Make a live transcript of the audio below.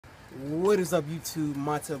What is up, YouTube?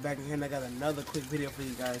 Montel back in here, and I got another quick video for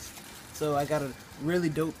you guys. So I got a really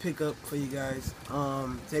dope pickup for you guys.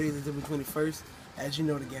 Today is December 21st. As you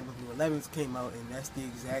know, the Gamma Blue 11s came out, and that's the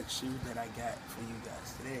exact shoe that I got for you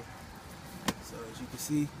guys today. So as you can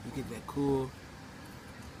see, you get that cool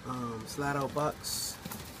slide out box.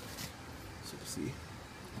 So you see,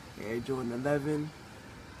 Air Jordan 11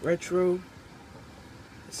 Retro.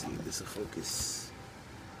 Let's see if this will focus.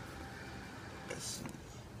 Let's see.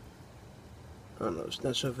 I don't know, it's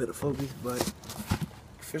not sure if it'll focus, but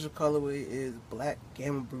official colorway is black,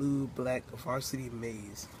 Gamma Blue, black, Varsity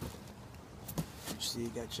Maze. You see, you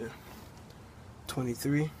got your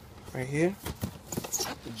 23 right here,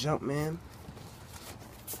 the Jumpman,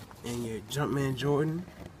 and your Jumpman Jordan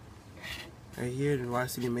right here, the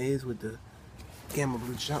Varsity Maze with the Gamma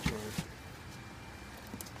Blue Jumpman.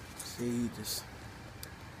 See, you just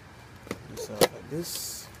put this out like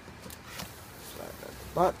this, slide out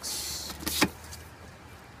the box.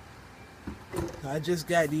 I just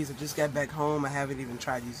got these. I just got back home. I haven't even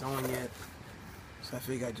tried these on yet, so I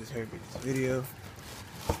figured I just heard this video.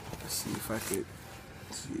 Let's see if I could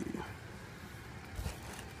see.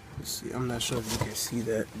 Let's see. I'm not sure if you can see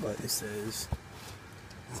that, but it says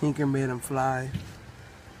Tinker made them fly,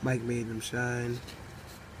 Mike made them shine,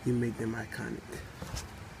 you make them iconic.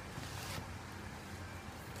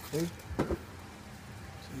 Okay. So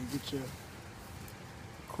you get your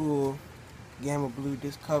cool Gamma Blue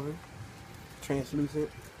disc cover, translucent,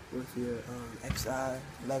 with your XI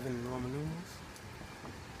 11 in Roman numerals.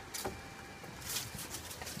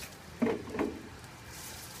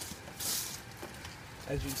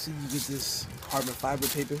 As you can see, you get this carbon fiber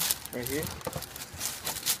paper right here,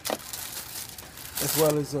 as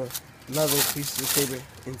well as another piece of paper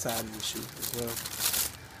inside of the shoe as well.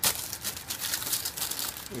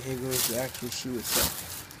 And here goes the actual shoe itself.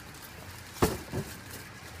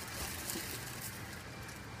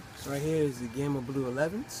 So right here is the Gamma Blue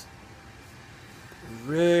 11s.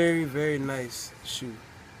 Very, very nice shoe.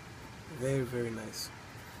 Very, very nice.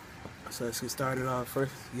 So let's get started off.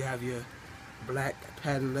 First, you have your black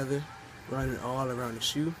patent leather running all around the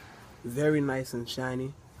shoe. Very nice and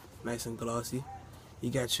shiny, nice and glossy.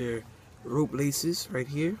 You got your rope laces right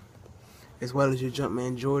here, as well as your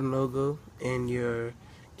Jumpman Jordan logo and your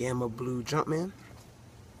Gamma Blue Jumpman.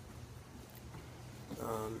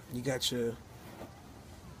 You got your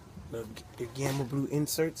Gamma Blue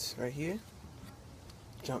inserts right here.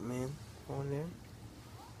 Jumpman on there.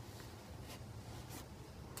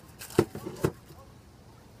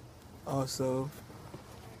 Also,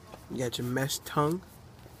 you got your mesh tongue,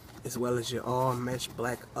 as well as your all mesh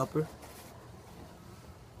black upper.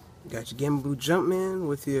 You got your Gamma Blue Jumpman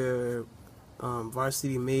with your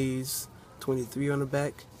Varsity Maze 23 on the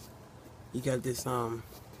back. You got this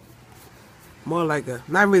more like a,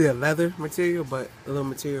 not really a leather material, but a little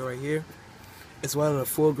material right here, as well as a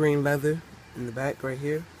full grain leather in the back right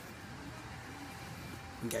here.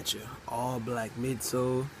 You got your all black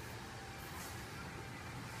midsole.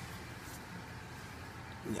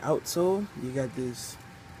 In the outsole, you got this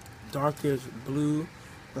darker blue,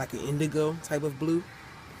 like an indigo type of blue,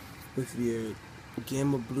 with your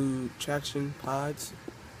Gamma Blue traction pods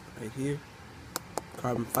right here,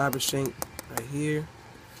 carbon fiber shank right here,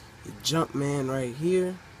 the Jumpman right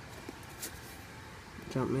here,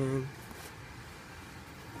 Jumpman.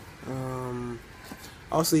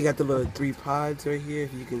 Also, you got the little 3 pods right here,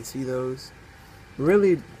 if you can see those.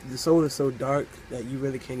 Really, the sole is so dark that you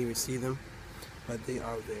really can't even see them, but they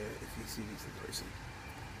are there if you see these in person.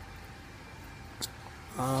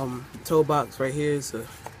 The toe box right here is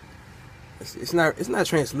it's not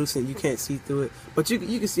translucent. You can't see through it, but you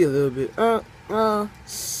can see a little bit.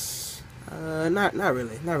 Not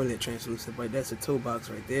really translucent, but that's a toe box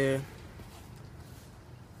right there.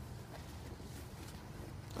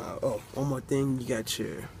 Oh, one more thing, you got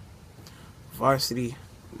your Varsity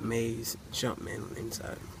Maze Jumpman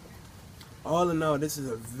inside. All in all, this is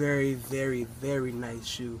a very, very, very nice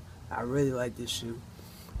shoe. I really like this shoe.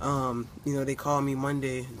 You know, they called me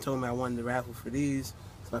Monday and told me I wanted to raffle for these,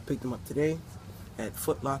 so I picked them up today at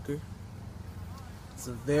Foot Locker. It's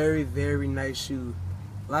a very, very nice shoe.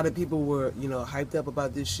 A lot of people were, you know, hyped up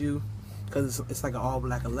about this shoe because it's like an all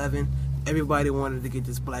black 11. Everybody wanted to get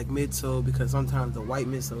this black midsole because sometimes the white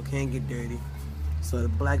midsole can get dirty. So the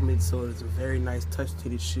black midsole is a very nice touch to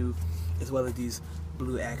the shoe, as well as these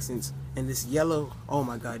blue accents. And this yellow, oh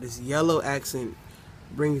my god, this yellow accent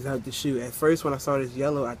brings out the shoe. At first when I saw this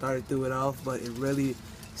yellow, I thought it threw it off, but it really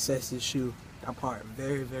sets the shoe apart.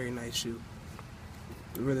 Very, very nice shoe.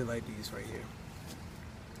 I really like these right here.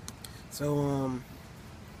 So,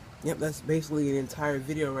 yep, that's basically an entire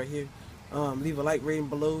video right here. Leave a like rating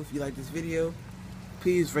below if you like this video.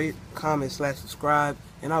 Please rate, comment, /subscribe,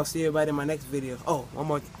 and I'll see everybody in my next video. Oh, one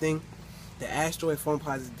more thing. The Asteroid foam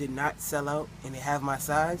posits did not sell out, and they have my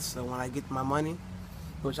size, so when I get my money,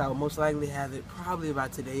 which I will most likely have it probably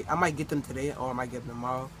about today. I might get them today, or I might get them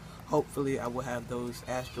tomorrow. Hopefully, I will have those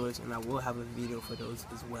Asteroids, and I will have a video for those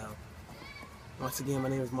as well. Once again, my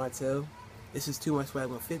name is Martel. This is Too Much Swag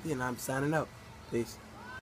 150, and I'm signing out. Peace.